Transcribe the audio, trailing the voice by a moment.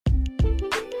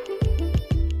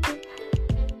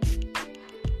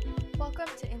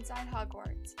at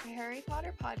Hogwarts, a Harry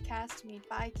Potter podcast made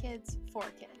by kids for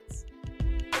kids.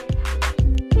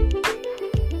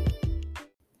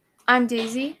 I'm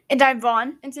Daisy. And I'm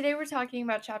Vaughn. And today we're talking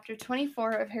about chapter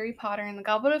 24 of Harry Potter and the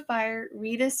Goblet of Fire,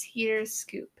 Rita Skeeter's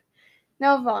Scoop.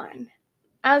 Now, Vaughn,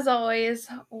 as always,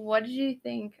 what did you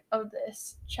think of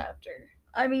this chapter?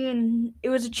 I mean, it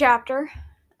was a chapter.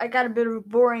 I got a bit of a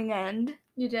boring end.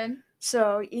 You did?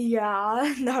 So,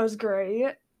 yeah, that was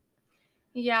great.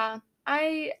 Yeah,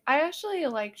 I actually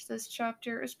liked this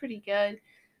chapter. It was pretty good.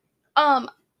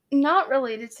 Not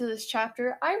related to this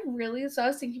chapter, I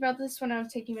was thinking about this when I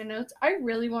was taking my notes. I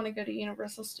really want to go to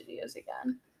Universal Studios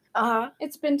again.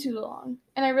 It's been too long.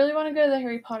 And I really want to go to the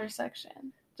Harry Potter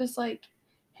section. Just,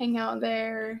 hang out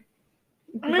there.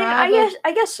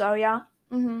 I guess so, yeah.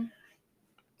 Mm-hmm.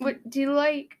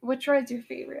 Which ride's your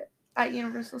favorite at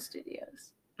Universal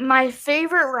Studios? My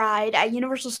favorite ride at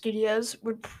Universal Studios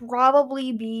would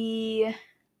probably be...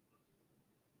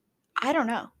 I don't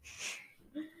know.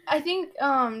 I think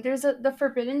the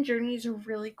Forbidden Journey is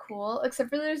really cool, except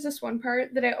for there's this one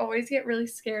part that I always get really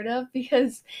scared of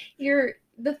because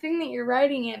the thing that you're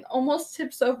riding in almost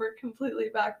tips over completely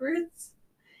backwards.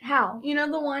 How? You know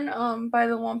the one by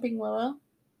the Whomping Willow?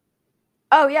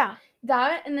 Oh, yeah.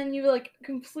 That, and then you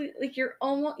you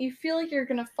feel like you're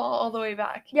gonna fall all the way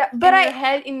back. Yeah,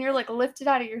 but you're lifted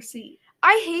out of your seat.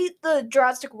 I hate the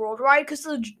Jurassic World ride because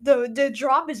the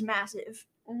drop is massive.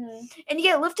 Mm-hmm. And you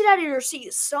get lifted out of your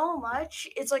seat so much,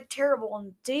 it's terrible.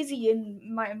 And Daisy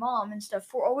and my mom and stuff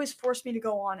always force me to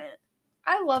go on it.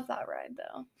 I love that ride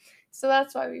though, so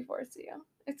that's why we force you.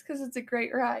 It's because it's a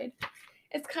great ride.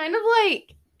 It's kind of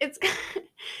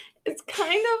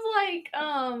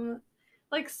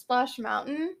like Splash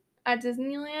Mountain at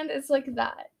Disneyland. It's like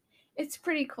that. It's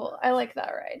pretty cool. I like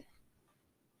that ride.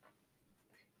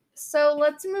 So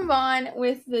let's move on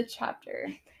with the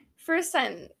chapter. First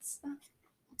sentence.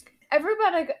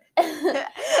 Everybody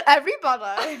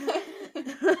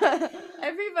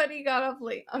got up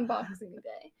late on Boxing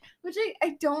Day, which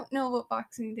I don't know what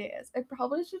Boxing Day is. I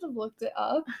probably should have looked it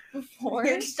up before.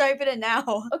 You're just typing it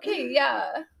now. Okay,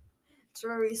 yeah. It's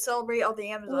where we celebrate all the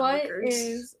Amazon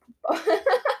workers.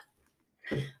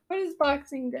 What is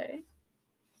Boxing Day?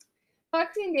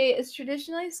 Boxing Day is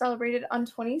traditionally celebrated on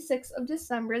 26th of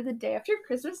December, the day after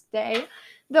Christmas Day,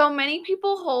 though many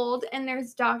people hold, and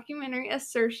there's documentary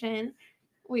assertion.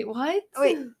 Wait, what?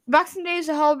 Wait, Boxing Day is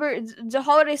a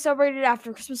holiday celebrated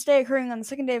after Christmas Day, occurring on the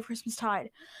second day of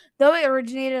Christmastide. Though it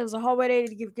originated as a holiday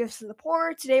to give gifts to the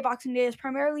poor, today Boxing Day is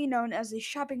primarily known as a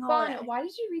shopping holiday. Vaughn, why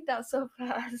did you read that so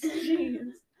fast?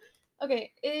 Jeez.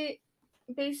 Okay, it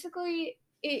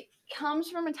comes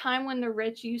from a time when the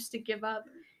rich used to give up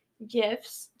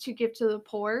gifts to give to the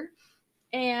poor,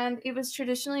 and it was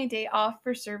traditionally a day off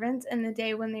for servants and the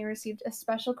day when they received a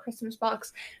special Christmas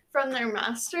box from their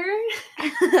master.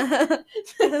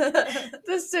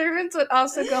 The servants would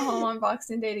also go home on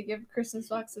Boxing Day to give Christmas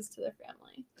boxes to their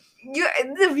family.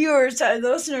 The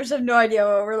listeners have no idea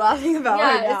what we're laughing about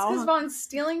right now. Yeah, it's because Vaughn's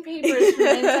stealing papers from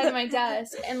the inside of my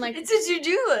desk, and it's a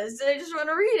to-do list, and I just want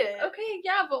to read it. Okay,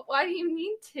 yeah, but why do you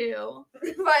need to?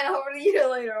 Fine, I'll read it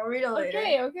later.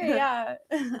 Okay, yeah.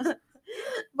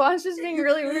 Vaughn's just being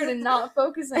really weird and not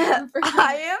focusing.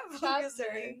 I am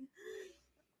focusing.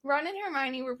 Ron and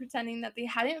Hermione were pretending that they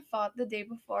hadn't fought the day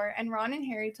before, and Ron and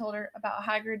Harry told her about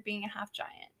Hagrid being a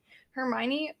half-giant.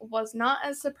 Hermione was not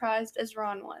as surprised as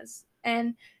Ron was,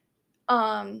 and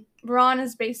Ron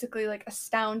is basically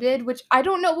astounded, which I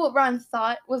don't know what Ron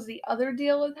thought was the other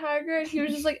deal with Hagrid. He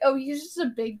was just oh, he's just a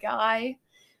big guy,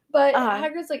 but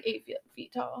Hagrid's 8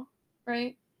 feet tall,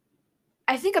 right?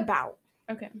 I think about.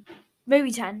 Okay.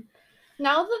 Maybe 10.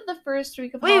 Now that the first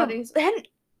week of holidays...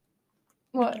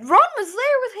 What? Ron was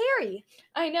there with Harry.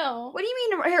 I know. What do you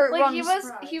mean Harry? Ron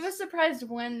he was surprised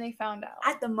when they found out.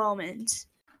 At the moment.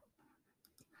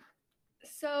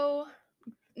 So,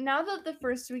 now that the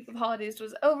first week of holidays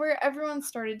was over, everyone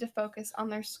started to focus on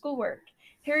their schoolwork.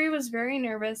 Harry was very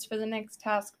nervous for the next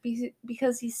task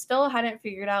because he still hadn't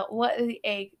figured out what the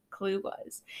egg clue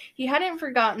was. He hadn't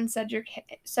forgotten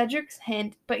Cedric's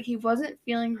hint, but he wasn't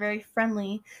feeling very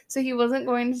friendly, so he wasn't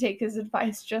going to take his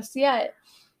advice just yet.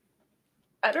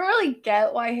 I don't really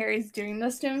get why Harry's doing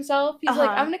this to himself. He's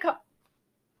I'm gonna come.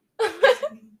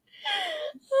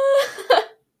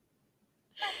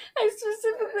 I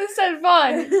specifically said,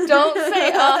 Vaughn, don't say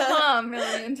a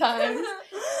million times.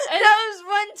 And that was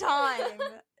one time.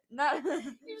 You've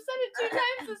said it 2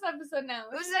 times this episode now.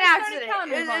 It was an accident.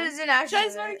 It was an accident. Should I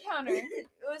start a counter? It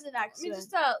was an accident.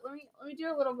 Let me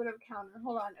do a little bit of counter.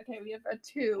 Hold on. Okay, we have a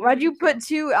 2. Why'd you put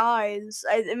 2 eyes?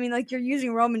 I mean, you're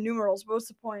using Roman numerals. What's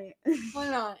the point? Why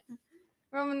not?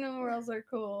 Roman numerals are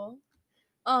cool.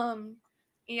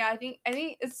 Yeah, I think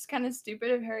it's kind of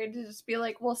stupid of Harry to just be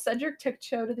like, well, Cedric took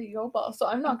Cho to the Yule Ball, so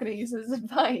I'm not going to use his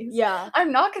advice. Yeah.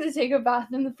 I'm not going to take a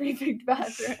bath in the prefect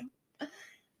bathroom.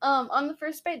 On the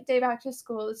first day back to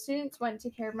school, the students went to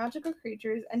care of magical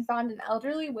creatures and found an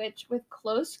elderly witch with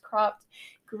close-cropped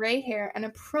gray hair and a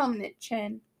prominent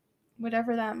chin.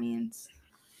 Whatever that means.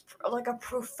 Like a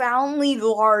profoundly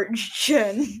large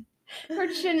chin. Her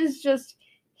chin is just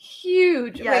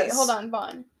huge. Yes. Wait, hold on,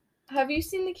 Vaughn. Have you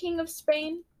seen the King of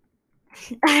Spain?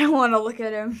 I don't want to look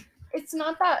at him. It's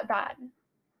not that bad.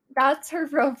 That's her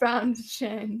profound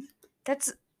chin.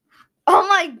 That's... Oh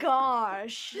my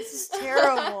gosh. This is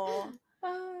terrible.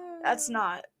 That's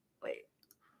not... Wait.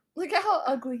 Look at how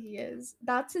ugly he is.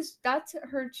 That's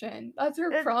her chin. That's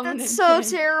her prominent That's so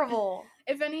chin. terrible.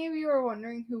 If any of you are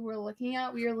wondering who we're looking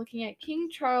at, we are looking at King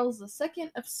Charles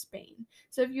II of Spain.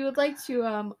 So if you would like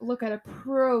to look at a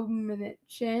prominent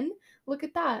chin, look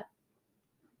at that.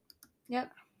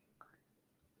 Yep.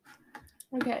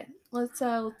 Okay, let's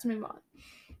move on.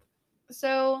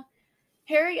 So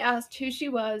Harry asked who she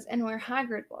was and where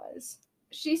Hagrid was.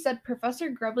 She said Professor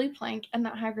Grubbly Plank and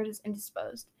that Hagrid is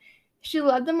indisposed. She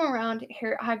led them around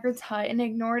Hagrid's hut and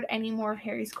ignored any more of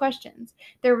Harry's questions.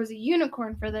 There was a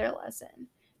unicorn for their lesson.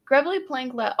 Grubbly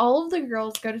Plank let all of the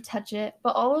girls go to touch it,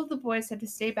 but all of the boys had to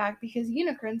stay back because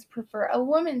unicorns prefer a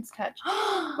woman's touch.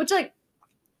 Which, like,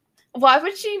 why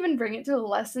would she even bring it to a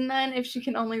lesson then if she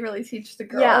can only really teach the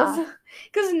girls? Yeah.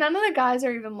 Because none of the guys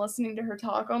are even listening to her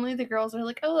talk. Only the girls are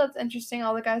like, oh, that's interesting.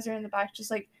 All the guys are in the back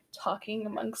just, like, talking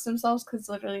amongst themselves because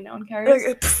literally no one cares.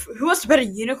 Like, who wants to pet a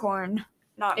unicorn?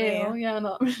 Not me. Ew, yeah,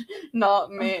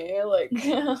 not me. Like,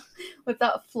 with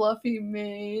that fluffy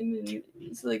mane and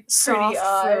it's like pretty Soft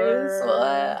eyes. fur.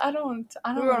 What? I don't want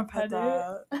to pet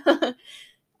that.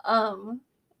 it.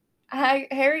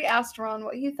 Harry asked Ron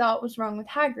what he thought was wrong with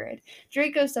Hagrid.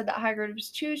 Draco said that Hagrid was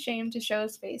too ashamed to show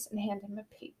his face and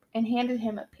handed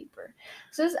him a paper.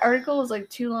 So this article was like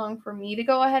too long for me to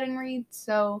go ahead and read,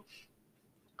 so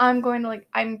I'm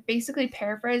basically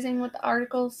paraphrasing what the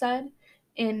article said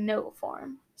in note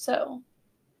form. So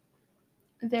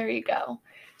there you go.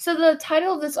 So the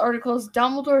title of this article is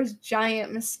Dumbledore's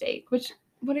Giant Mistake, which,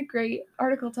 what a great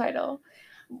article title.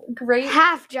 Great.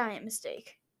 Half giant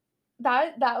mistake.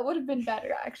 That would have been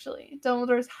better, actually.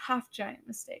 Dumbledore's half giant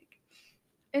mistake.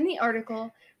 In the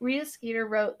article, Rita Skeeter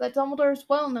wrote that Dumbledore is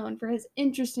well known for his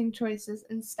interesting choices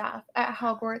in staff at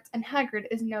Hogwarts, and Hagrid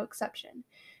is no exception.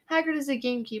 Hagrid is a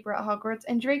gamekeeper at Hogwarts,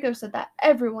 and Draco said that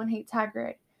everyone hates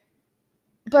Hagrid,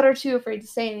 but are too afraid to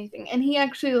say anything. And he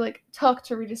actually, talked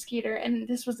to Rita Skeeter, and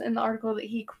this was in the article that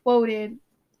he quoted.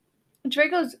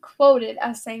 Draco's quoted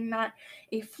as saying that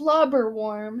a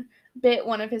flobberworm bit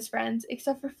one of his friends,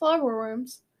 except for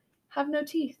flobberworms have no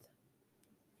teeth.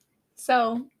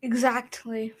 So...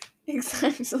 Exactly.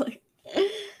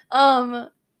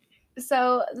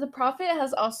 So the prophet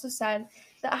has also said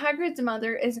that Hagrid's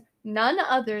mother is none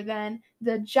other than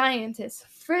the giantess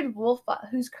Fridwulfa,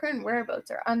 whose current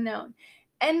whereabouts are unknown.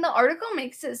 And the article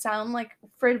makes it sound like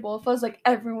Fridwulfa is like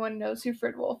everyone knows who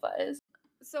Fridwulfa is.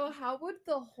 So how would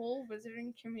the whole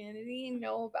wizarding community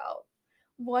know about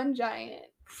one giant?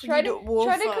 Try to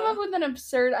come up with an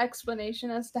absurd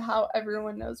explanation as to how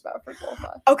everyone knows about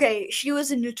Fridwulfa. Okay, she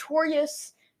was a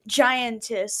notorious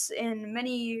giantess in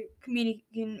many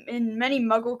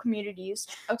Muggle communities.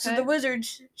 Okay. So the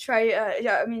wizards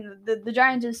the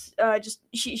giantess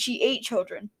she ate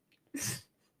children.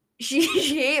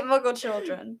 she ate Muggle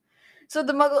children. So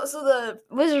the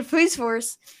wizard police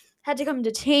force had to come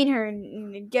detain her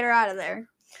and get her out of there.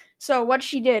 So what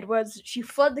she did was she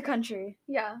fled the country.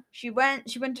 Yeah. She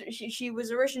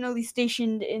was originally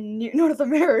stationed in North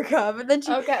America, but then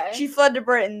she fled to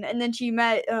Britain, and then she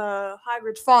met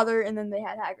Hagrid's father, and then they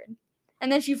had Hagrid.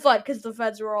 And then she fled because the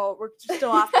feds were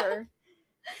still after her.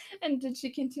 And did she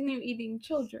continue eating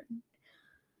children?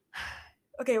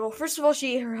 Okay, well, first of all,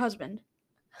 she ate her husband.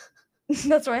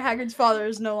 That's why Hagrid's father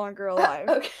is no longer alive.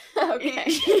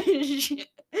 Okay.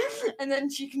 And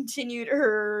then she continued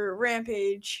her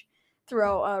rampage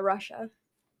throughout Russia.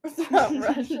 Throughout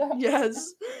Russia?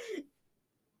 Yes.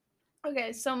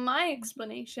 Okay, so my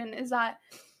explanation is that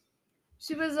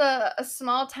she was a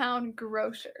small town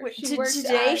grocer.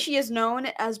 She is known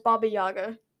as Baba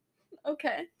Yaga.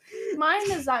 Okay.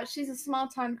 Mine is that she's a small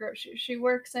town grocer. She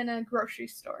works in a grocery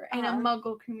store in a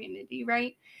Muggle community,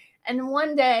 right? And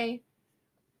one day,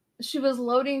 she was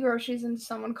loading groceries into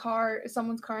someone's car,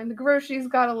 and the groceries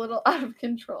got a little out of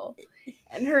control.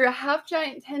 And her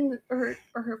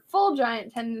her full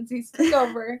giant tendencies took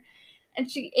over, and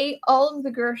she ate all of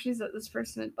the groceries that this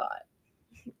person had bought.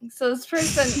 So this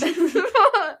person,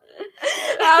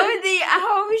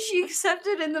 How was she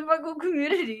accepted in the Muggle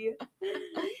community?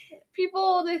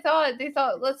 people they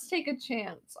thought let's take a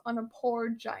chance on a poor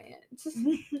giant,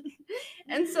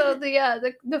 and so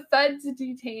the feds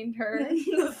detained her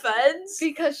The feds?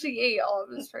 because she ate all of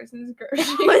this person's groceries.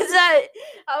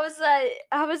 How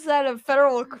was that a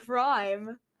federal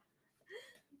crime?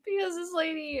 Because this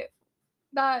lady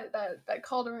that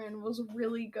called her in was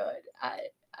really good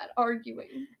at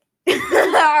arguing.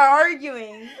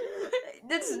 Arguing.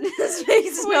 This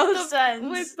makes no sense.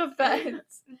 With the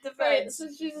feds. The Right, feds. so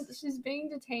she's being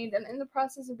detained, and in the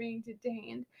process of being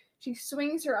detained, she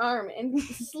swings her arm and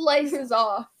slices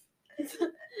off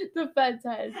the fed's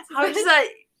head. How is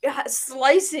that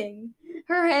slicing?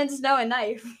 Her hand's now a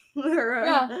knife.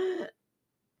 Yeah.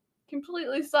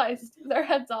 Completely sliced their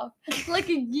heads off like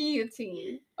a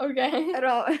guillotine. Okay. I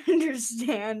don't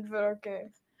understand, but okay.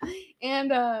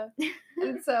 And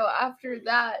so after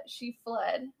that, she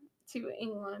fled to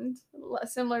England,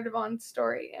 similar to Vaughn's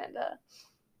story, and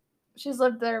she's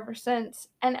lived there ever since.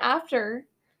 And after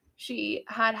she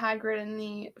had Hagrid and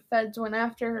the feds went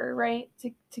after her, right,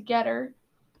 to get her,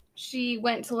 she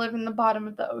went to live in the bottom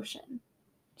of the ocean.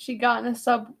 She got in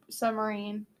a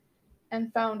submarine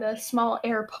and found a small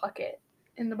air pocket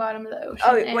in the bottom of the ocean.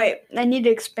 Oh, wait. I need to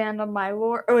expand on my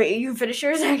lore. Oh, wait. You finish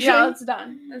yours, actually? Yeah, it's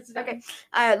done. It's done. Okay.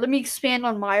 Let me expand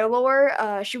on my lore.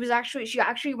 She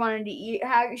actually wanted to eat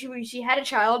Hagrid. She had a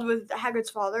child with Hagrid's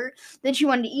father. Then she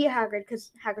wanted to eat Hagrid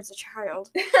because Hagrid's a child.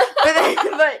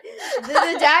 but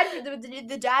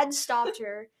the dad stopped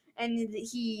her, and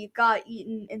he got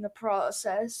eaten in the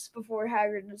process before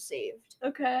Hagrid was saved.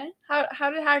 Okay. How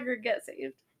did Hagrid get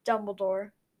saved?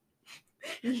 Dumbledore.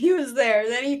 He was there.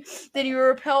 Then he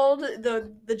repelled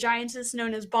the giantess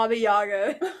known as Baba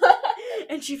Yaga,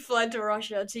 and she fled to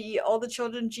Russia to eat all the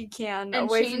children she can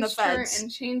away from the feds.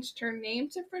 And changed her name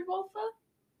to Fridwolfa?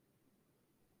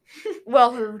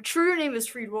 Well, her true name is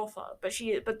Fridwolfa,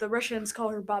 but the Russians call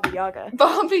her Baba Yaga.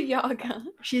 Baba Yaga.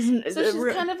 She's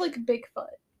kind of like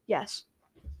Bigfoot. Yes.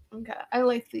 Okay, I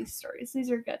like these stories. These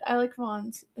are good. I like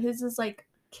Vaughn's. His is like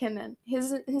canon.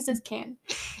 His is canon.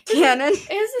 Canon?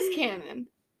 His is canon.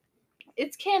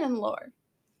 It's canon lore.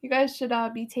 You guys should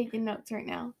be taking notes right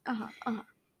now.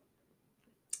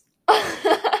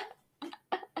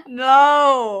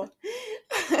 No.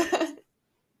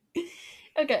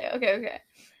 Okay.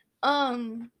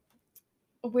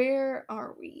 Where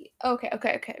are we? Okay.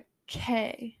 Okay.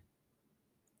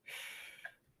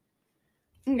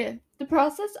 The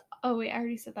process. Oh wait, I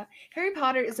already said that. Harry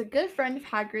Potter is a good friend of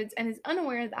Hagrid's and is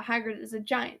unaware that Hagrid is a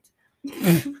giant.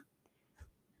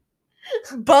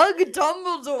 Bug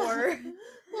Dumbledore.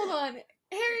 Hold on.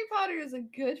 Harry Potter is a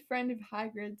good friend of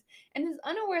Hagrid's and is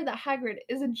unaware that Hagrid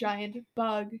is a giant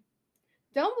bug.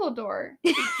 Dumbledore.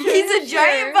 He's a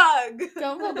giant bug.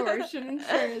 Dumbledore should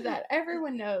ensure that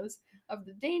everyone knows of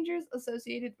the dangers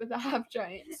associated with a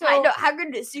half-giant. So I know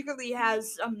Hagrid secretly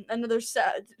has another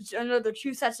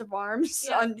 2 sets of arms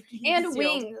and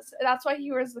wings. That's why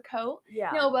he wears the coat.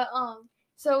 Yeah. No, but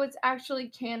so it's actually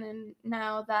canon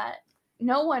now that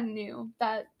no one knew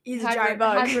that he's a giant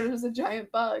bug. Hagrid was a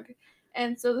giant bug.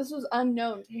 And so this was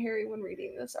unknown to Harry when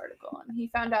reading this article, and he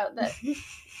found out that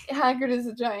Hagrid is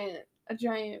a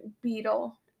giant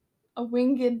beetle, a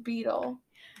winged beetle.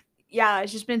 Yeah,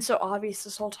 it's just been so obvious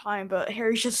this whole time, but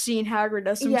Harry's just seen Hagrid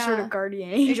as some sort of guardian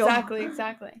angel.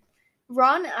 Exactly.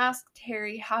 Ron asked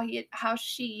Harry how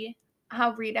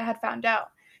Rita had found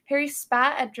out. Harry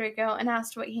spat at Draco and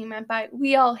asked what he meant by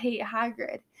 "we all hate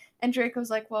Hagrid," and Draco's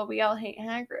like, "Well, we all hate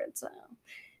Hagrid." So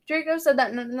Draco said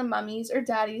that none of the mummies or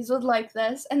daddies would like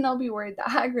this, and they'll be worried that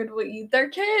Hagrid will eat their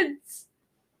kids.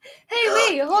 Hey,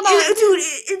 wait, hold on, dude!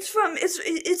 It's from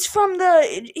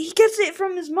he gets it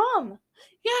from his mom.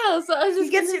 Yeah, so I was just he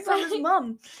gets it from his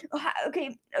mom.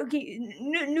 Okay.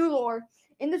 New lore.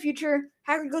 In the future,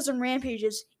 Hagrid goes on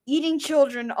rampages, eating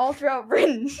children all throughout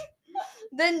Britain.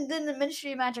 Then the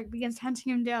Ministry of Magic begins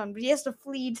hunting him down, but he has to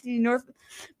flee to the north.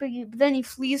 But then he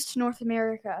flees to North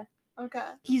America. Okay.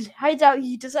 He hides out.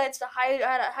 He decides to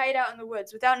hide out in the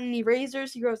woods without any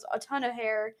razors. He grows a ton of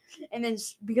hair, and then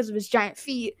because of his giant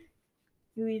feet,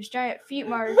 he leaves giant feet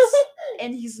marks,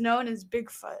 and he's known as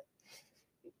Bigfoot.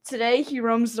 Today, he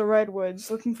roams the redwoods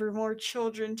looking for more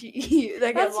children to eat.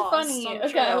 That's funny.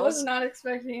 Okay, I was not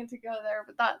expecting it to go there,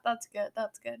 but that's good.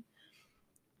 That's good.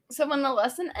 So when the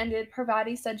lesson ended,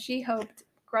 Parvati said she hoped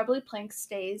Grubbly Plank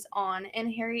stays on,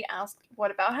 and Harry asked,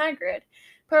 "What about Hagrid?"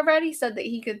 Parvati said that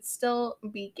he could still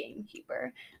be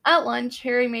gamekeeper. At lunch,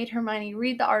 Harry made Hermione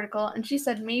read the article, and she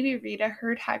said maybe Rita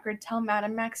heard Hagrid tell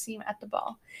Madame Maxime at the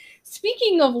ball.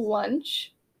 Speaking of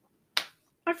lunch,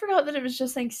 I forgot that it was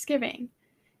just Thanksgiving.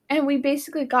 And we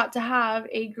basically got to have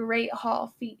a Great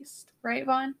Hall feast, right,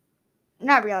 Vaughn?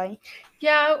 Not really.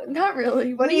 Yeah, not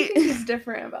really. What do you think is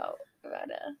different about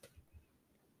it?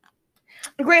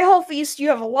 The Great Hall Feast, you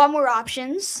have a lot more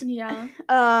options. Yeah.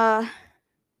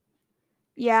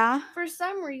 Yeah. For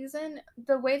some reason,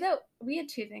 the way that we had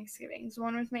 2 Thanksgivings,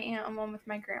 one with my aunt and one with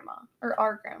my grandma, or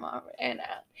our grandma and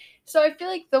aunt. So I feel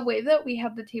like the way that we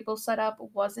had the table set up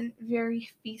wasn't very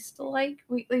feast-like.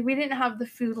 We didn't have the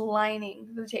food lining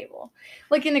the table.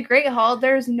 Like in the Great Hall,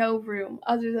 there's no room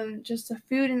other than just the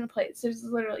food and the plates. There's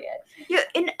literally it. Yeah,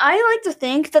 and I like to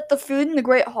think that the food in the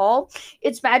Great Hall,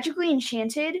 it's magically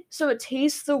enchanted, so it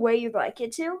tastes the way you'd like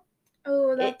it to.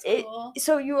 Oh, that's cool.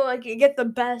 So you you get the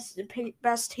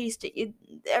best taste.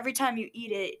 Every time you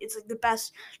eat it, it's like the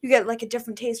best. You get like a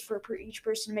different taste for each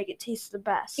person to make it taste the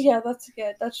best. Yeah, that's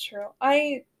good. That's true.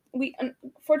 We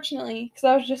unfortunately, because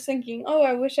I was just thinking, oh,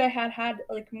 I wish I had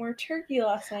like more turkey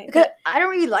last night. Because I don't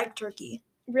really like turkey.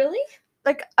 Really?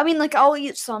 Like, I mean, like I'll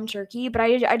eat some turkey, but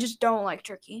I just don't like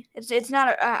turkey. It's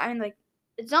not. I mean, like,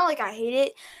 it's not like I hate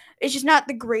it. It's just not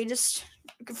the greatest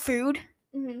food.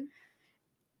 Mm-hmm.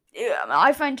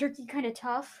 I find turkey kind of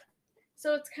tough.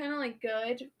 So it's kind of like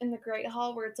good in the Great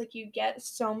Hall where it's like you get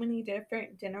so many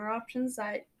different dinner options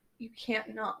that you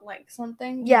can't not like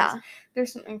something. Yeah.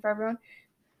 There's something for everyone.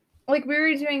 Like we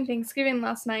were doing Thanksgiving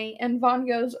last night and Vaughn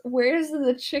goes, "Where's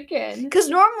the chicken?" Because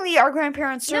normally our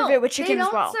grandparents serve it with chicken they don't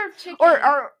as well. Serve chicken.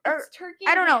 Or it's turkey.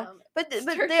 I don't know. But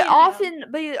they often,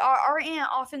 but our aunt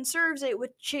often serves it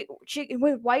with chicken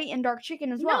with white and dark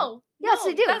chicken as well. No, yes,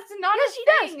 they do. That's not yes, a she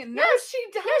thing. does. No, yes, she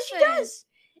does. Yes, she does.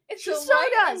 It's she a so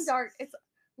light does. and dark. It's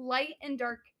light and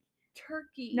dark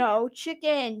turkey. No,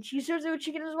 chicken. She serves it with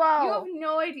chicken as well. You have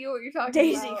no idea what you're talking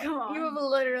Daisy, about. come on. You have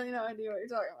literally no idea what you're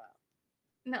talking about.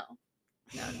 No.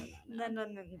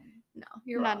 No,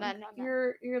 you're wrong. No.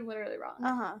 You're literally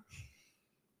wrong.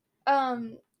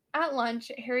 At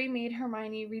lunch, Harry made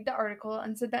Hermione read the article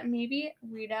and said that maybe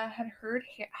Rita had heard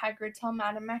Hagrid tell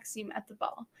Madame Maxime at the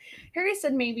ball. Harry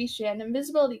said maybe she had an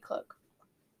invisibility cloak.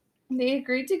 They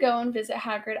agreed to go and visit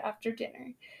Hagrid after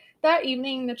dinner. That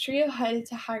evening, the trio headed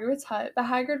to Hagrid's hut, but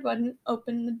Hagrid wouldn't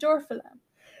open the door for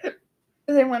them.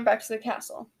 They went back to the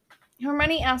castle.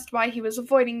 Hermione asked why he was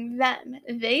avoiding them.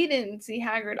 They didn't see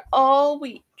Hagrid all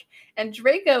week, and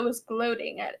Draco was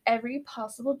gloating at every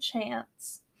possible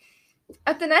chance.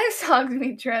 At the next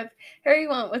Hogsmeade trip, Harry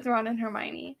went with Ron and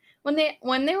Hermione. When they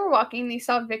were walking, they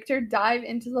saw Victor dive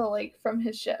into the lake from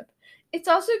his ship. It's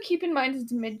also, keep in mind,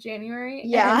 it's mid-January.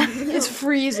 Yeah, it's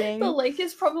freezing. The lake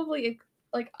is probably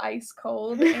like ice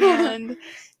cold, and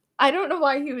I don't know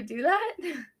why he would do that.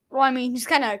 Well, I mean, he's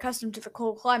kind of accustomed to the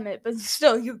cold climate, but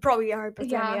still, you probably get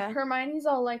hypothermia. Yeah, Hermione's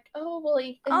all like, oh, well,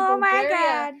 like, in Bulgaria. My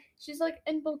God. She's like,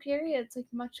 in Bulgaria, it's like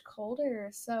much colder,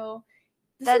 so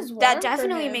that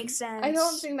definitely makes sense. I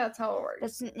don't think that's how it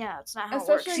works. That's not how Especially it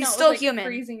works. He's still human.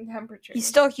 Freezing temperatures. He's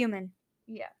still human.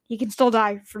 Yeah. He can still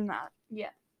die from that. Yeah.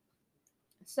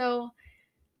 So,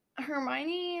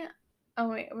 Hermione... Oh,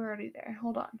 wait, we're already there.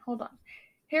 Hold on.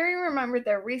 Harry remembered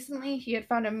that recently he had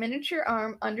found a miniature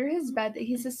arm under his bed that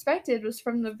he suspected was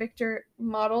from the Victor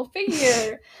model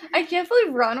figure. I can't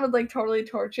believe Ron would, like, totally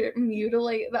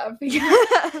mutilate that figure.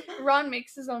 Ron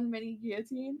makes his own mini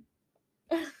guillotine.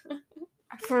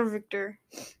 For Victor.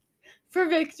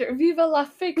 Viva la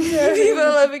Victor. Viva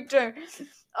la Victor.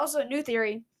 Also, new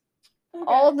theory. Okay.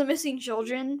 All of the missing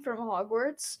children from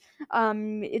Hogwarts,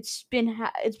 it's been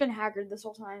Hagrid this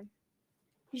whole time.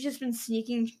 He's just been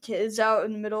sneaking kids out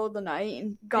in the middle of the night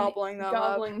and gobbling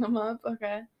them up.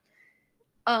 Okay.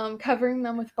 Covering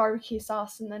them with barbecue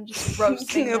sauce and then just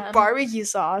roasting them. Barbecue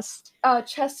sauce.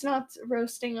 Chestnuts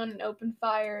roasting on an open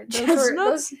fire.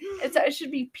 Chestnuts? It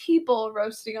should be people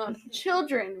roasting on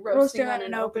children roasting on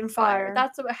an open fire.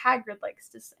 That's what Hagrid likes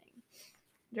to sing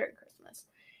during Christmas.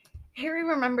 Harry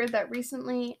remembered that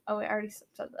recently... Oh, wait, I already said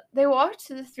that. They walked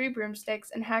to the Three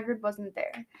Broomsticks, and Hagrid wasn't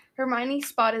there. Hermione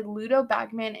spotted Ludo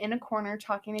Bagman in a corner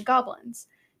talking to goblins.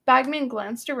 Bagman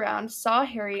glanced around, saw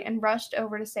Harry, and rushed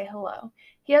over to say hello.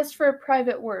 He asked for a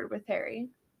private word with Harry.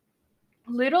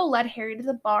 Ludo led Harry to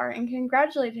the bar and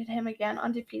congratulated him again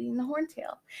on defeating the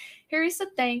Horntail. Harry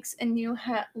said thanks and knew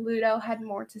Ludo had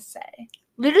more to say.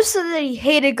 Ludo said that he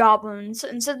hated goblins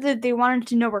and said that they wanted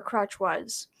to know where Crouch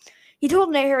was. He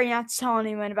told Harry not to tell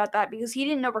anyone about that because he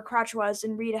didn't know where Crouch was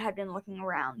and Rita had been looking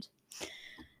around.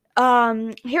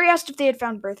 Harry asked if they had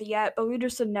found Bertha yet, but Ludo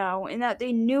said no, and that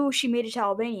they knew she made it to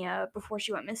Albania before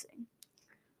she went missing.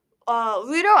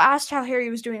 Ludo asked how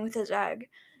Harry was doing with his egg.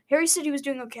 Harry said he was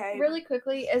doing okay. Really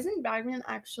quickly, isn't Bagman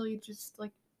actually just,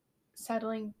 like,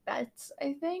 settling bets,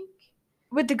 I think?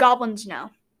 With the goblins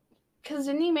now. Because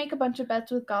didn't he make a bunch of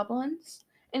bets with goblins?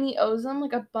 And he owes them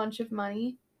like a bunch of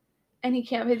money. And he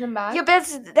can't pay them back? Yeah,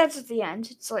 but that's at the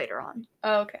end. It's later on.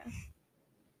 Oh, okay.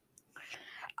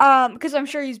 Because I'm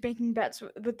sure he's making bets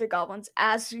with the goblins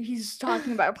as he's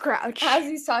talking about Crouch. As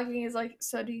he's talking, he's like,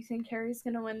 so do you think Harry's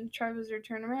going to win the Triwizard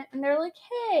Tournament? And they're like,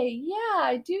 hey, yeah,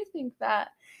 I do think that.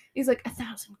 He's like, 1,000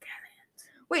 galleons.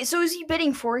 Wait, so is he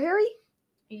bidding for Harry?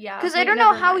 Yeah. Because I don't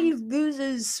know how he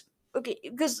loses. Okay,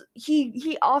 because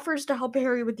he offers to help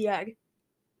Harry with the egg.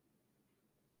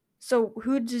 So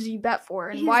who does he bet for,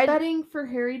 and he's why? Betting for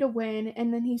Harry to win,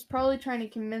 and then he's probably trying to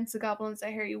convince the goblins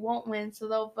that Harry won't win, so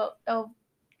they'll vote.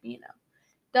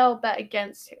 They'll bet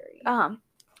against Harry.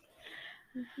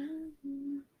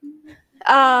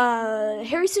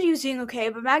 Harry said he was doing okay,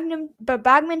 but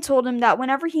Bagman told him that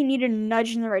whenever he needed a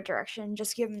nudge in the right direction,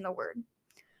 just give him the word.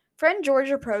 Friend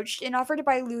George approached and offered to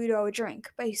buy Ludo a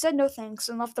drink, but he said no thanks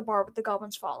and left the bar with the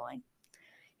goblins following.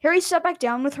 Harry sat back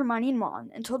down with Hermione and Ron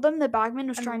and told them that Bagman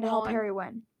was trying to help Harry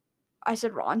win. I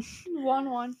said Ron.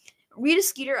 Ron. Rita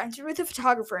Skeeter entered with a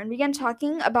photographer and began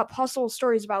talking about possible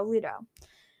stories about Ludo.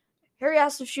 Harry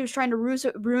asked if she was trying to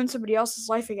ruin somebody else's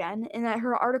life again, and that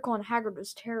her article on Hagrid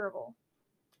was terrible.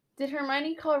 Did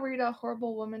Hermione call Rita a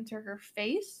horrible woman to her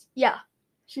face? Yeah.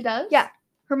 She does? Yeah.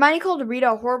 Hermione called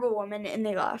Rita a horrible woman, and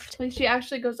they left. Like, she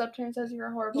actually goes up to her and says, you're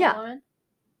a horrible woman?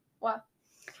 Wow.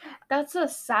 That's a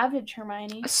savage,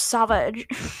 Hermione. A savage.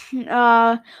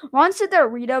 Ron said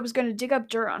that Rita was going to dig up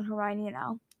dirt on Hermione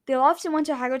now. They left and went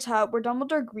to Hagrid's hut, where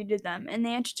Dumbledore greeted them, and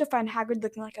they entered to find Hagrid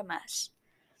looking like a mess.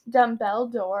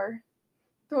 Dumbledore.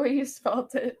 The way you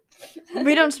spelled it.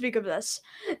 We don't speak of this.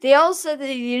 They all said that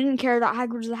he didn't care that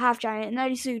Hagrid was a half-giant, and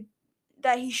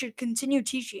that he should continue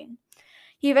teaching.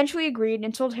 He eventually agreed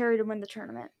and told Harry to win the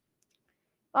tournament.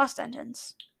 Last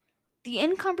sentence. The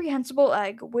incomprehensible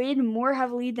egg weighed more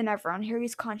heavily than ever on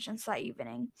Harry's conscience that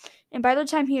evening, and by the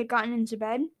time he had gotten into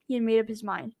bed, he had made up his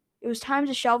mind. It was time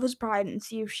to shelve his pride and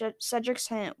see if Cedric's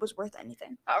hint was worth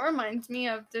anything. That reminds me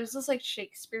of, there's this like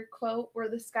Shakespeare quote where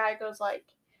this guy goes like,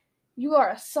 you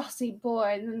are a saucy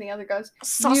boy, and then the other goes,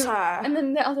 saucer, and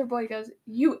then the other boy goes,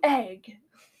 you egg.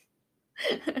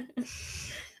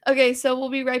 Okay, so we'll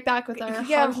be right back with our you could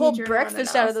get a whole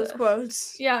breakfast out of those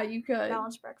quotes. Yeah, you could.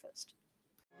 Balanced breakfast.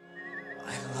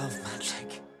 I love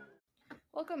magic.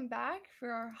 Welcome back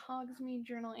for our Hogsmeade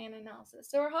Journal and analysis.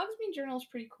 So our Hogsmeade Journal is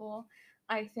pretty cool,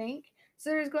 I think. So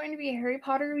there's going to be a Harry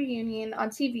Potter reunion on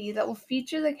TV that will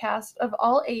feature the cast of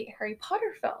all 8 Harry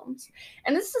Potter films.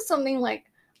 And this is something like,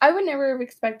 I would never have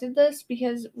expected this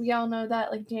because we all know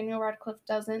that like Daniel Radcliffe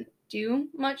doesn't do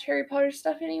much Harry Potter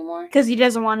stuff anymore. Because he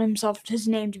doesn't want his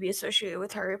name to be associated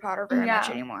with Harry Potter very much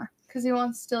anymore. Because he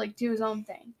wants to like do his own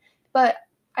thing. But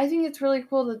I think it's really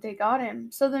cool that they got him.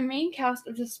 So the main cast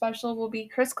of this special will be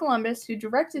Chris Columbus, who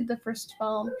directed the first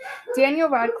film, Daniel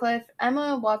Radcliffe,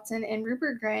 Emma Watson, and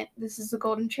Rupert Grint. This is the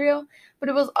Golden Trio. But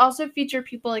it will also feature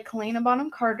people like Helena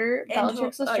Bonham Carter,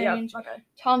 Bellatrix Lestrange,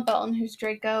 Tom Felton, who's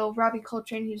Draco, Robbie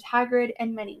Coltrane, who's Hagrid,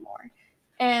 and many more.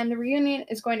 And the reunion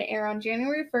is going to air on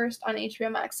January 1st on HBO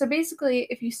Max. So basically,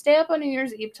 if you stay up on New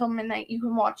Year's Eve till midnight, you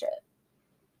can watch it.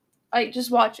 Like,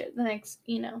 just watch it the next,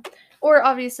 Or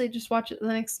obviously just watch it the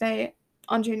next day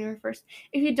on January 1st.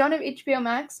 If you don't have HBO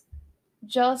Max,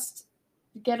 just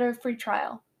get a free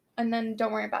trial and then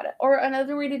don't worry about it. Or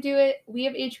another way to do it, we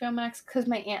have HBO Max because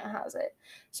my aunt has it.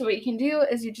 So what you can do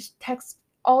is you just text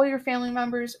all your family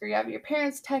members, or you have your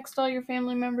parents text all your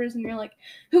family members, and you're like,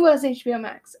 who has HBO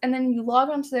Max? And then you log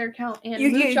onto their account and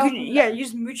you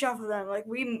just mooch off of them. Like,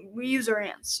 we use our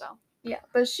aunts, so. Yeah,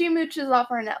 but she mooches off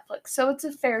our Netflix, so it's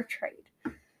a fair trade.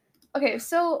 Okay,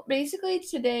 so basically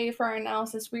today for our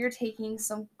analysis, we are taking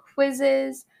some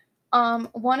quizzes.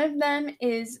 One of them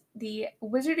is the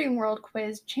Wizarding World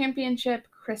Quiz Championship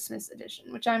Christmas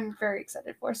Edition, which I'm very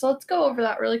excited for. So let's go over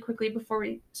that really quickly before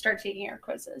we start taking our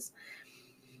quizzes.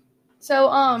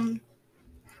 So,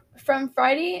 from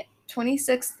Friday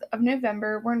 26th of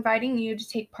November, we're inviting you to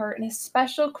take part in a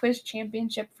special quiz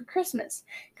championship for Christmas,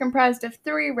 comprised of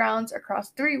 3 rounds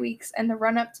across 3 weeks and the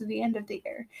run-up to the end of the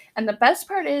year. And the best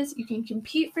part is, you can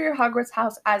compete for your Hogwarts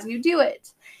house as you do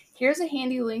it. Here's a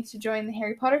handy link to join the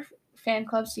Harry Potter fan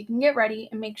club so you can get ready,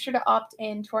 and make sure to opt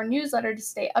in to our newsletter to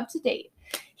stay up to date.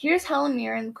 Here's Helen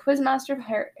Mirren, Quizmaster of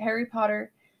Harry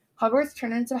Potter Hogwarts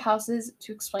Tournaments of Houses,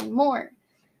 to explain more.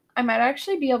 I might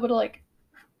actually be able to,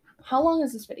 how long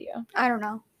is this video? I don't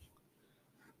know.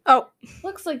 Oh.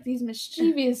 Looks like these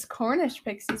mischievous Cornish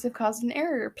pixies have caused an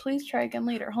error. Please try again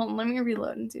later. Hold on, let me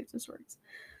reload and see if this works.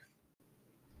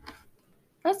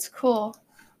 That's cool.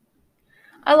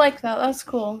 I like that. That's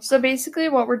cool. So basically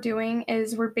what we're doing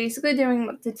is we're basically doing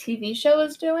what the TV show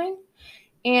is doing.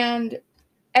 And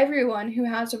Everyone who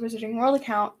has a Wizarding World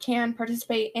account can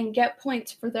participate and get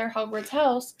points for their Hogwarts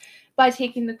house by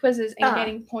taking the quizzes and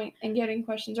getting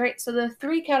questions right. So the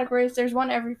 3 categories, there's one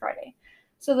every Friday.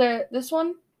 So this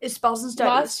one is spells and studies.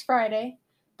 Last Friday,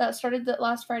 that started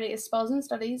last Friday, is spells and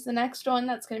studies. The next one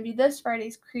that's going to be this Friday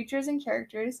is creatures and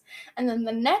characters. And then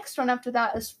the next one after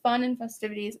that is fun and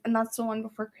festivities. And that's the one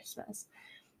before Christmas.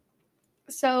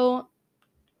 So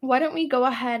why don't we go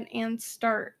ahead and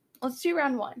start? Let's do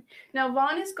round 1. Now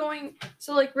Vaughn is going,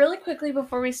 so like really quickly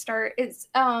before we start, it's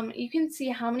you can see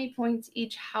how many points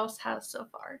each house has so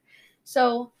far.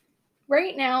 So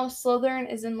right now,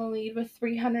 Slytherin is in the lead with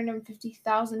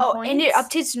 350,000 points. Oh, and it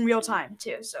updates in real time,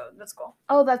 too, so that's cool.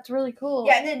 Oh, that's really cool.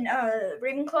 Yeah, and then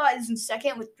Ravenclaw is in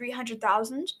second with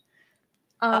 300,000.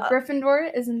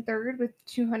 Gryffindor is in third with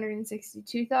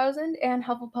 262,000, and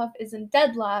Hufflepuff is in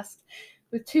dead last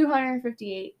with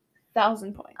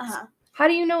 258,000 points. How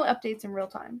do you know it updates in real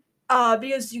time?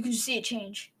 Because you can see it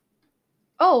change.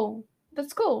 Oh,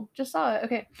 that's cool. Just saw it.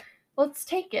 Okay, let's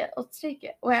take it.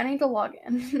 Wait, I need to log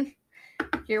in.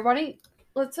 Here,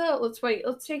 let's wait.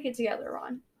 Let's take it together,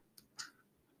 Ron.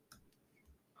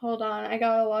 Hold on, I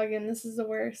gotta log in. This is the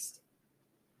worst.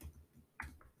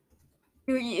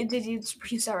 Did you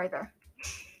press that right there?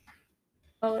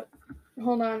 Oh,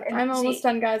 hold on. I'm almost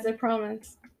done, guys. I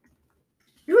promise.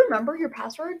 You remember your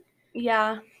password?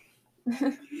 Yeah.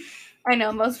 I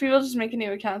know. Most people just make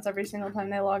new accounts every single time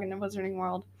they log into Wizarding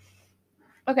World.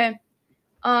 Okay.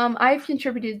 I've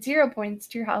contributed 0 points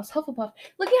to your house, Hufflepuff.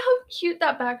 Look at how cute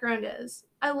that background is.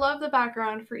 I love the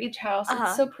background for each house.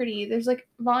 It's so pretty. There's like,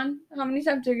 Vaughn, how many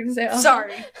times are you going to say?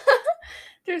 Sorry.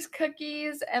 There's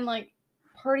cookies and like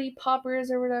party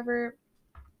poppers or whatever.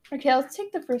 Okay, let's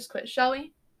take the first quiz, shall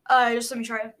we? Just let me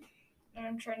try it.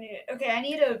 I'm trying to. Okay, I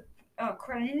need to. Oh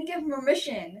crap! I need to give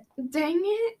permission. Dang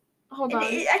it! Hold on.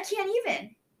 I can't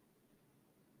even.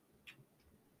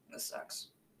 This sucks.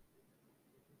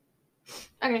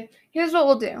 Okay, here's what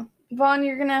we'll do. Vaughn,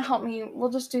 you're gonna help me. We'll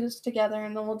just do this together,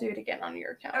 and then we'll do it again on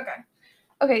your account.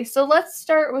 Okay, so let's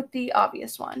start with the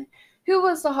obvious one. Who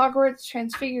was the Hogwarts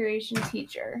Transfiguration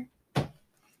teacher?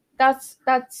 That's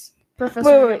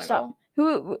Professor. Wait, stop.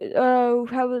 Who?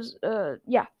 How was?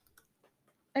 Yeah.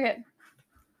 Okay.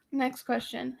 Next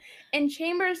question. In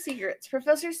Chamber of Secrets,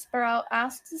 Professor Sprout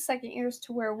asks the second years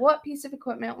to wear what piece of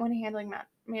equipment when handling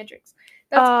magics?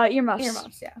 That's earmuffs.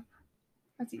 Earmuffs, yeah.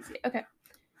 That's easy. Okay.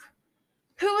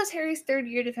 Who was Harry's third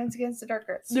year Defense Against the Dark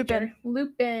Arts teacher?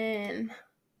 Lupin.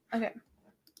 Okay.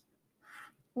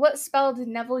 What spell did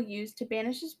Neville use to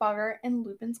banish his boggart and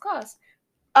Lupin's claws?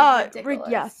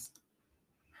 Yes.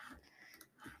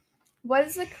 What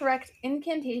is the correct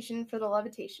incantation for the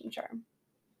levitation charm?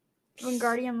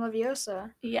 Wingardium Leviosa.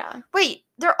 Yeah. Wait,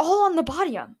 they're all on the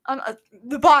bottom.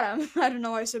 The bottom. I don't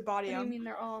know why I said bottom. What do you mean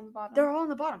they're all on the bottom? They're all on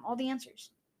the bottom. All the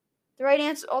answers.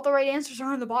 All the right answers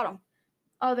are on the bottom.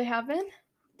 Oh, they have been?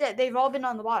 Yeah, they've all been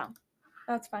on the bottom.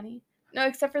 That's funny. No,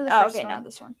 except for the first one. Okay, not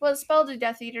this one. What spell do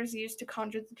Death Eaters use to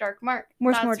conjure the Dark Mark?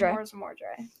 Mors Mordre. Mors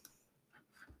Mordre.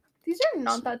 These are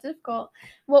not that difficult.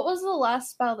 What was the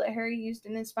last spell that Harry used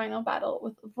in his final battle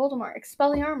with Voldemort?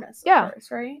 Expelliarmus, of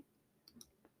course, right?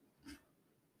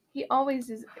 He always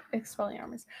uses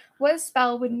Expelliarmus. What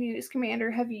spell would Newt's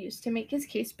commander have used to make his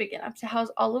case big enough to house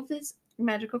all of his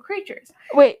magical creatures?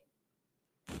 Wait.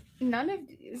 None of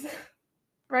these.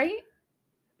 Right?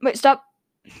 Wait, stop.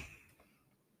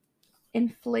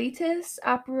 Inflatus,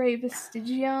 Appare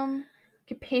Vestigium,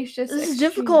 Capacious. This is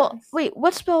difficult. Wait,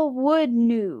 what spell would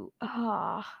Newt?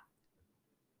 Right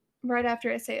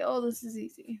after I say, oh, this is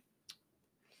easy.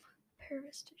 Appare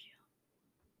Vestigium.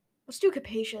 Let's do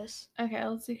Capacious. Okay,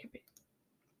 let's do Capacious.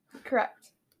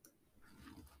 Correct.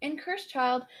 In Cursed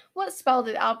Child, what spell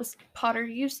did Albus Potter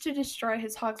use to destroy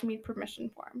his Hogsmeade permission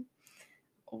form?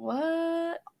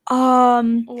 What?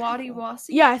 Wadi-Wasi?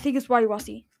 Yeah, I think it's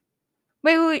Wadi-Wasi.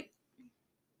 Wait.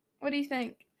 What do you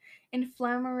think?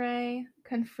 Inflammare,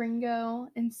 Confringo,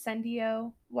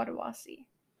 Incendio, Wadi-Wasi.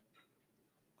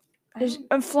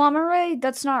 Inflammare?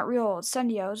 That's not real.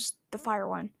 Incendio is the fire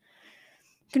one.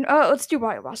 Let's do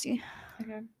Wadi-Wasi.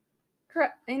 Okay.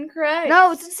 Incorrect.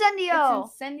 No, it's Incendio.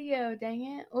 It's Incendio,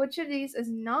 dang it. Which of these is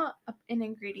not an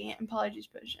ingredient in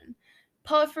Polyjuice Potion?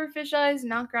 Pufferfish eyes,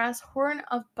 knotgrass, horn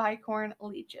of bicorn,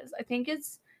 leeches. I think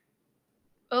it's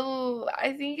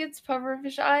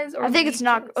pufferfish eyes. Or I think leeches. It's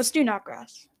not. Let's do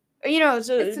knotgrass. Let's do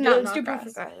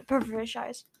pufferfish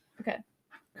eyes. Okay.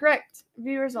 Correct.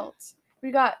 View results.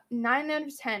 We got 9 out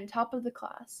of 10, top of the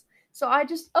class. So I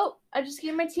just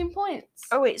gave my team points.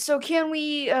 Oh wait, so can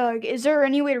we? Is there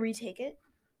any way to retake it?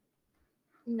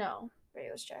 No. Wait,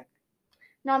 let's check.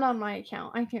 Not on my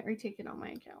account. I can't retake it on my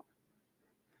account.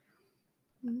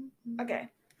 Okay.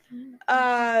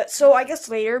 So I guess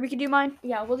later we can do mine.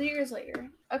 Yeah, we'll do yours later.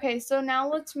 Okay, so now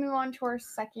let's move on to our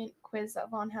second quiz that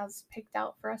Vaughn has picked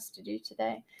out for us to do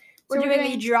today. We're doing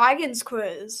the dragons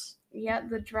quiz Yeah,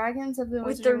 the dragons of the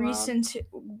with Wizarding the World. recent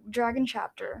dragon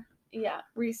chapter. Yeah,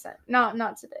 recent.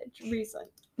 Not today. Recent.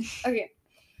 Okay.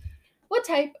 What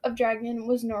type of dragon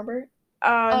was Norbert?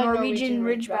 Norwegian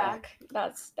Ridgeback.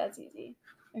 That's easy.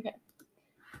 Okay.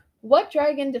 What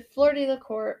dragon did Fleur de la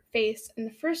Cour face in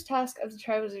the first task of the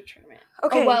Triwizard Tournament?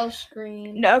 Okay. A Welsh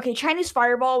Green. No, okay. Chinese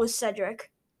Fireball was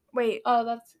Cedric. Wait. Oh,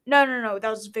 that's... No. That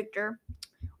was Victor.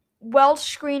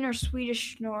 Welsh Green or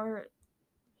Swedish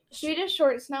Swedish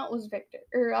Short Snout was Victor.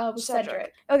 Was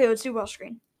Cedric. Okay, let's do Welsh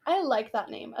Green. I like that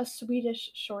name. A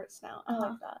Swedish Short Snout. I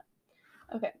like that.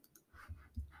 Okay.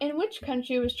 In which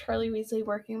country was Charlie Weasley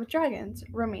working with dragons?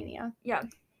 Romania. Yeah.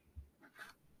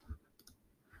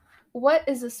 What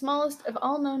is the smallest of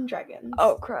all known dragons?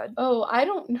 Oh, crud. Oh, I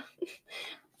don't know.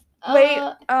 Wait,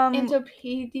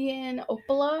 Antopedian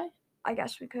opali? I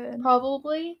guess we could.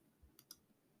 Probably.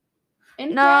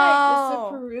 Incorrect. No.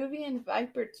 It's a Peruvian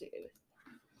viper tooth.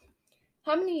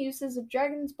 How many uses of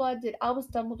dragon's blood did Albus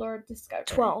Dumbledore discover?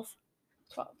 12.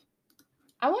 12.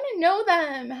 I want to know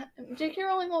them. J.K.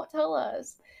 Rowling won't tell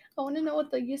us. I want to know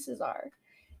what the uses are.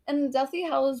 In the Deathly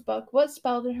Hallows book, what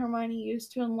spell did Hermione use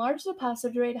to enlarge the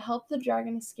passageway to help the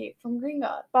dragon escape from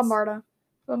Gringotts? Bombarda.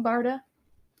 Bombarda?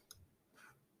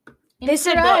 They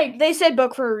said book. Incorrect. They said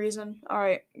book for a reason. All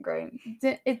right, great.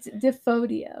 It's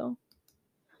Defodio.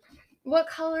 What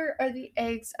color are the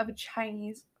eggs of a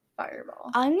Chinese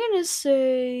fireball? I'm gonna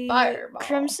say Fireball.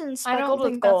 crimson speckled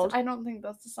with gold. I don't think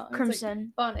that's the song.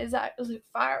 Crimson. Fun. Is that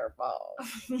fireball?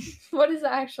 What is it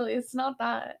actually? It's not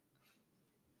that.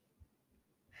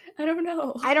 I don't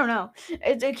know. I don't know.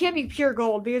 It can't be pure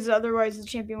gold because otherwise the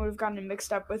champion would have gotten it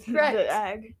mixed up with Correct. the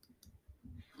egg.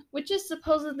 Which is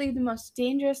supposedly the most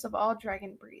dangerous of all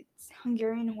dragon breeds?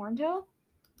 Hungarian Horntail?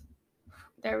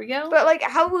 There we go. But, like,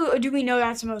 how do we know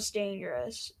that's the most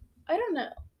dangerous? I don't know.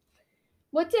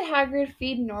 What did Hagrid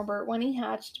feed Norbert when he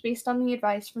hatched based on the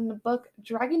advice from the book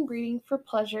Dragon Breeding for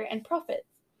Pleasure and Profit?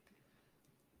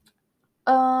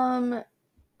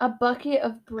 A bucket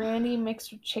of brandy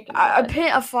mixed with chicken A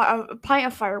blood. pint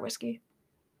of fire whiskey.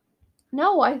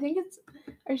 No, I think it's...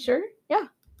 Are you sure? Yeah.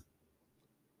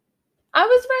 I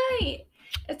was right!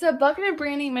 It's a bucket of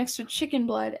brandy mixed with chicken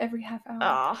blood every half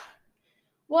hour.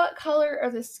 What color are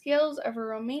the scales of a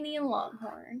Romanian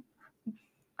longhorn?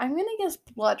 I'm gonna guess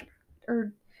blood...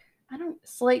 Or...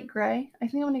 slate gray. I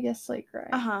think I'm gonna guess slate gray.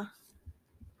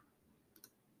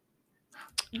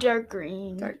 Dark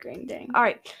green. Dark green, dang.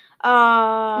 Alright.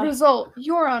 Result,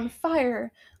 you're on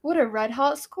fire. What a red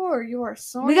hot score. You are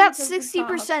soaring. We got to the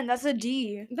 60%. top. That's a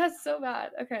D. That's so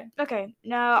bad. Okay. Okay.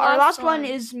 Now, our last one one.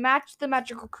 is match the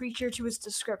magical creature to its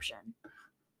description.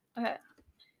 Okay.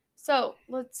 So,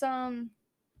 let's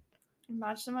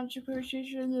match the magical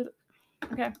creature.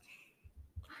 Okay.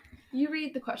 You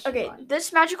read the question. Okay, One.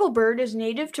 this magical bird is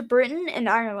native to Britain and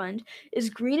Ireland, is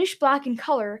greenish-black in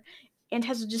color, and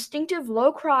has a distinctive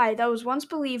low cry that was once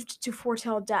believed to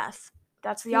foretell death.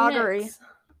 That's the augury. Phoenix.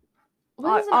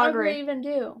 What does an augury even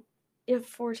do? It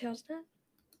foretells death.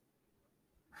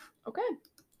 Okay.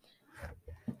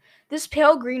 This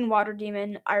pale green water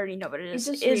demon, I already know what it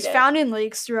is found in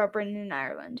lakes throughout Britain and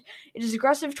Ireland. It is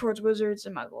aggressive towards wizards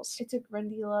and muggles. It's a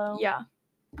Grindylow. Yeah.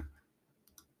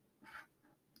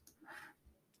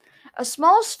 A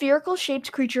small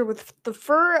spherical-shaped creature with the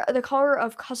fur the color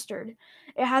of custard.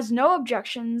 It has no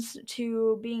objections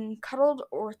to being cuddled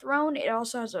or thrown. It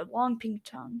also has a long pink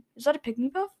tongue. Is that a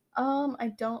pygmy puff?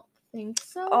 I don't think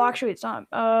so. Oh, actually, it's not.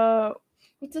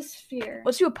 What's a sphere?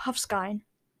 Let's do a puffskein.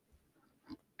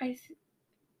 I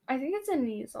think it's a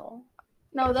Kneasel.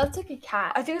 No, that's like a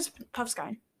cat. I think it's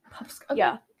puffskein. Okay.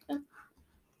 Yeah.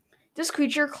 This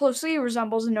creature closely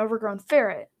resembles an overgrown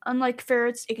ferret. Unlike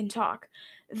ferrets, it can talk,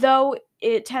 though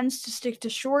it tends to stick to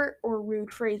short or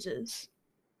rude phrases.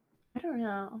 I don't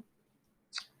know.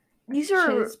 These are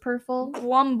Chizpurfle,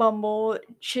 Glumbumble,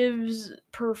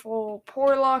 Chizpurfle,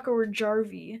 Porlock, or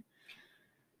Jarvie.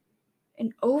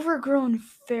 An overgrown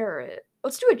ferret.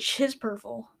 Let's do a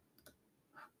Chizpurfle.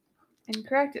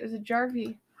 Incorrect. It was a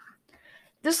Jarvie.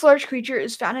 This large creature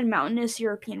is found in mountainous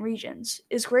European regions,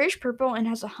 is grayish-purple, and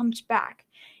has a humped back.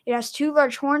 It has 2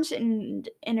 large horns and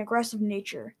an aggressive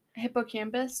nature.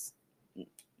 Hippocampus.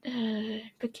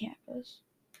 Hippocampus.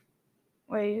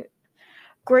 Wait.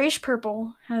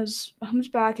 Grayish-purple, has a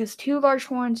humped back, has 2 large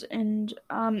horns, and...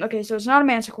 okay, so it's not a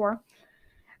manticore.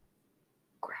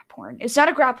 Graphorn. It's not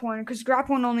a Graphorn, because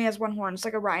Graphorn only has 1 horn. It's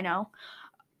like a rhino.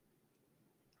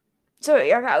 So,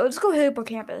 yeah, let's go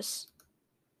Hippocampus.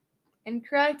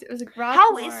 Incorrect. It was a Graphorn.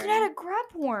 How is that a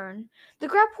Graphorn? The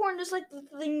Graphorn is like the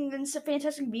thing in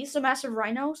Fantastic Beasts, the massive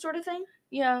rhino sort of thing.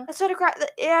 Yeah, That's not a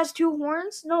It has 2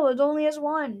 horns? No, it only has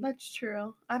 1. that's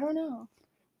true. I don't know.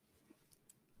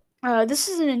 This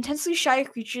is an intensely shy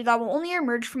creature that will only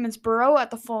emerge from its burrow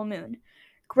at the full moon.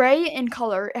 Gray in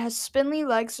color, it has spindly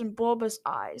legs and bulbous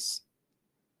eyes.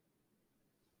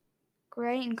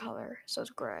 Gray in color, so it's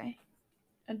gray.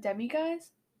 A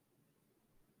demiguise?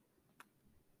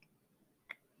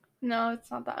 No,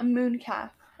 it's not that. A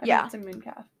mooncalf. I Yeah. think it's a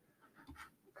mooncalf.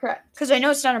 Correct. Because I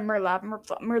know it's not a Murloc.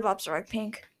 Murlocs are like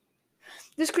pink.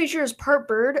 This creature is part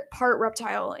bird, part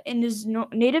reptile, and is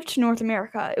native to North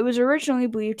America. It was originally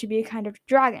believed to be a kind of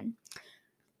dragon.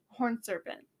 Horned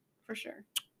serpent, for sure.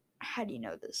 How do you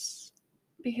know this?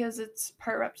 Because it's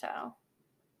part reptile.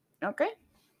 Okay.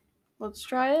 Let's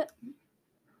try it.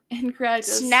 Incorrect.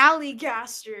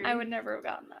 Snallygaster. I would never have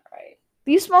gotten that right.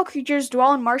 These small creatures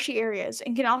dwell in marshy areas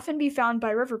and can often be found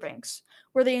by riverbanks,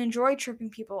 where they enjoy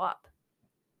tripping people up.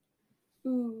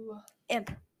 Ooh.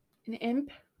 Imp. An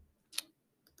imp?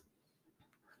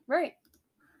 Right.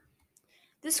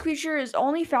 This creature is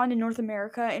only found in North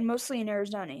America and mostly in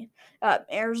Arizona.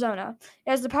 It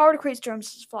has the power to create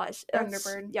storms as flies.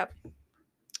 Thunderbird. Yep.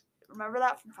 Remember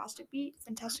that from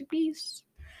Fantastic Beasts?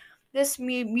 This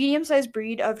medium-sized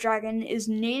breed of dragon is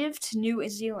native to New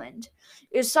Zealand.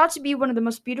 It is thought to be one of the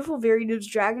most beautiful varieties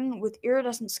of dragon with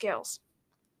iridescent scales.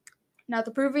 Not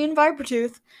the Peruvian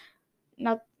Vipertooth.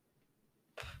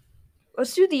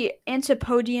 Let's do the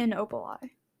Antipodian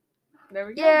opali. There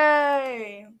we go.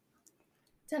 Yay!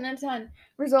 10 out of 10.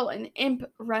 Result in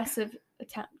impressive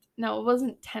attempt. No, it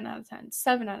wasn't 10 out of 10.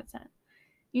 7 out of 10.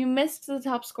 You missed the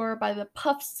top score by the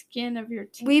puffed skin of your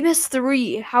teeth. We missed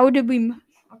 3. How did we...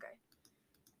 Okay.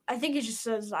 I think it just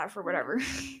says that for whatever.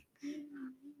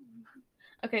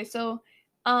 Okay, so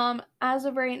as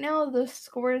of right now, the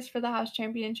scores for the house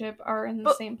championship are in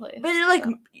the same place. But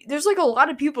there's like a lot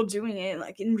of people doing it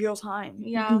like in real time.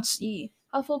 Yeah. You can see.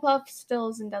 Hufflepuff still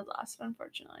is in dead last,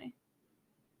 unfortunately.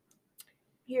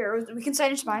 Here, we can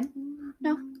sign into mine.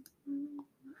 No.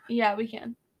 Yeah, we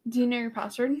can. Do you know your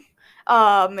password?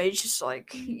 It's just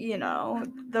like,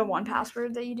 the one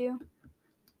password that you do.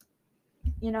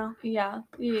 Yeah.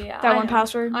 That one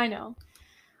password I know.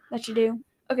 that you do.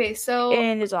 Okay, so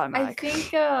And it's automatic.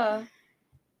 I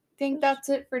think that's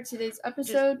it for today's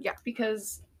episode. Yeah.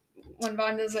 Because when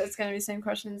Vaughn does it, it's going to be the same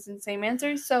questions and same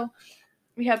answers. So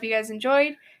we hope you guys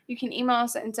enjoyed. You can email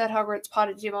us at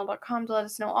insidehogwartspod@gmail.com to let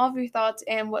us know all of your thoughts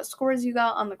and what scores you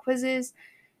got on the quizzes.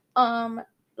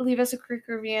 Leave us a quick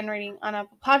review and rating on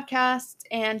Apple Podcasts.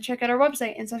 And check out our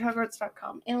website,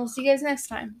 insidehogwarts.com. And we'll see you guys next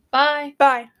time. Bye.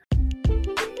 Bye.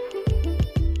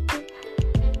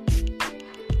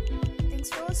 Thanks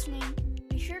for listening.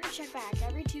 Be sure to check back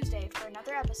every Tuesday for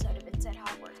another episode of Inside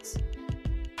Hogwarts.